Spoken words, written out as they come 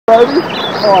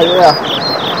Oh yeah.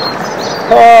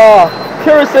 Oh,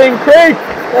 Kerosene Creek.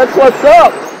 That's what's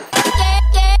up.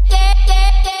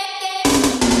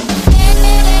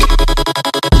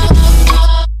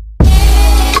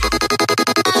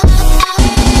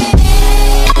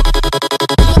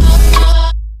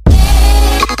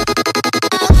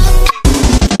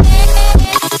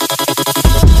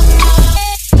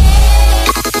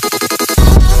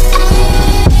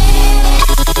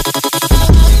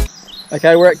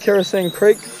 Okay, we're at Kerosene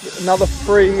Creek, another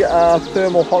free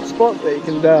thermal hotspot that you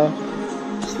can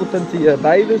slip into your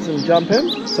bathers and jump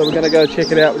in. So we're going to go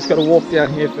check it out. We've just got to walk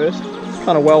down here first. It's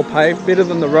kind of well paved, better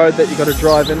than the road that you got to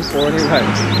drive in for anyway.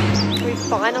 We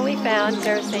finally found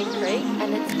Kerosene Creek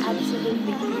and it's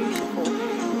absolutely beautiful.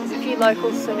 There's a few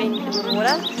locals swimming in the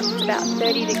water. It's about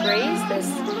 30 degrees. There's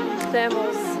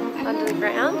thermals under the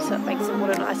ground, so it makes the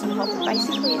water nice and hot. But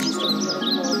basically it's just a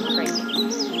really warm creek.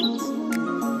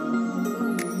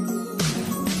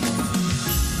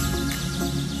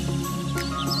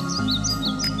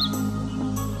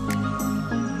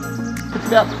 It's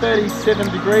about 37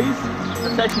 degrees.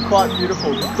 It's actually quite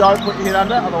beautiful. Just don't put your head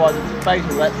under, otherwise it's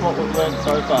fatal. That's what we've learned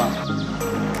so far.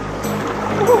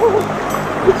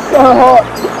 It's so hot.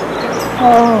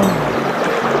 Oh.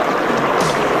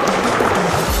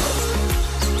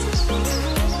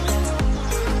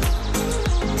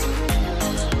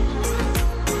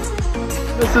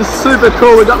 This is super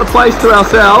cool. We've got the place to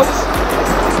ourselves.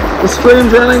 The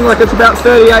stream's running like it's about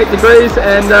 38 degrees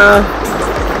and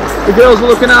the girls are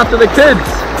looking after the kids.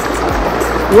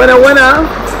 Winner, winner,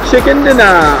 chicken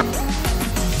dinner.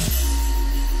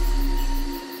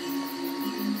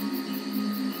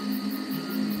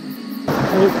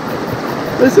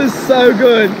 This is so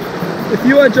good. If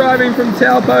you are driving from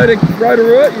Taupo to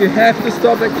Rotorua, you have to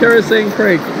stop at Kerosene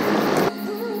Creek.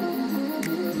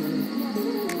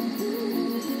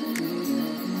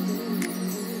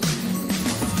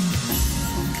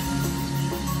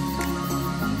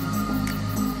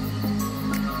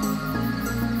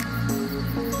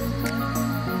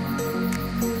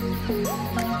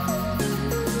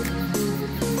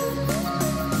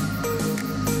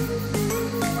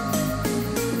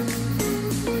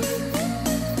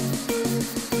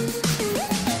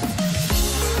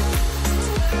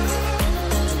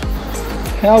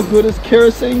 How good is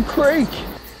Kerosene Creek?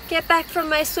 Get back from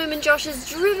my swim and Josh has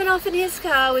driven off in his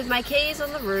car with my keys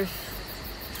on the roof.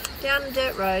 Down a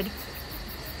dirt road.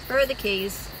 Where are the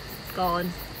keys?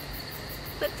 Gone.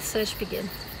 Let the search begin.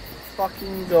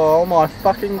 Fucking god, oh my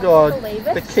fucking god. I can't believe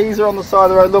it. The keys are on the side of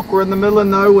the road. Look, we're in the middle of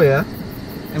nowhere.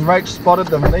 And Rach spotted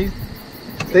them.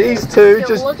 These two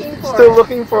just still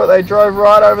looking for it. They drove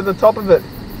right over the top of it.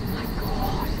 Oh my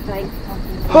god, thank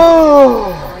fucking god.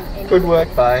 Oh, good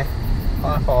work, bae.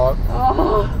 High five.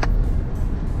 Oh.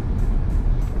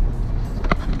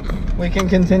 We can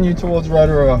continue towards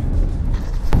Rotorua.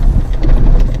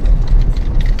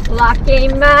 Lucky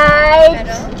mate!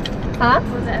 Medal? Huh?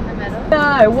 Was that the medal?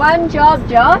 No, one job,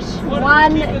 Josh.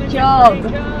 One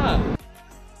job.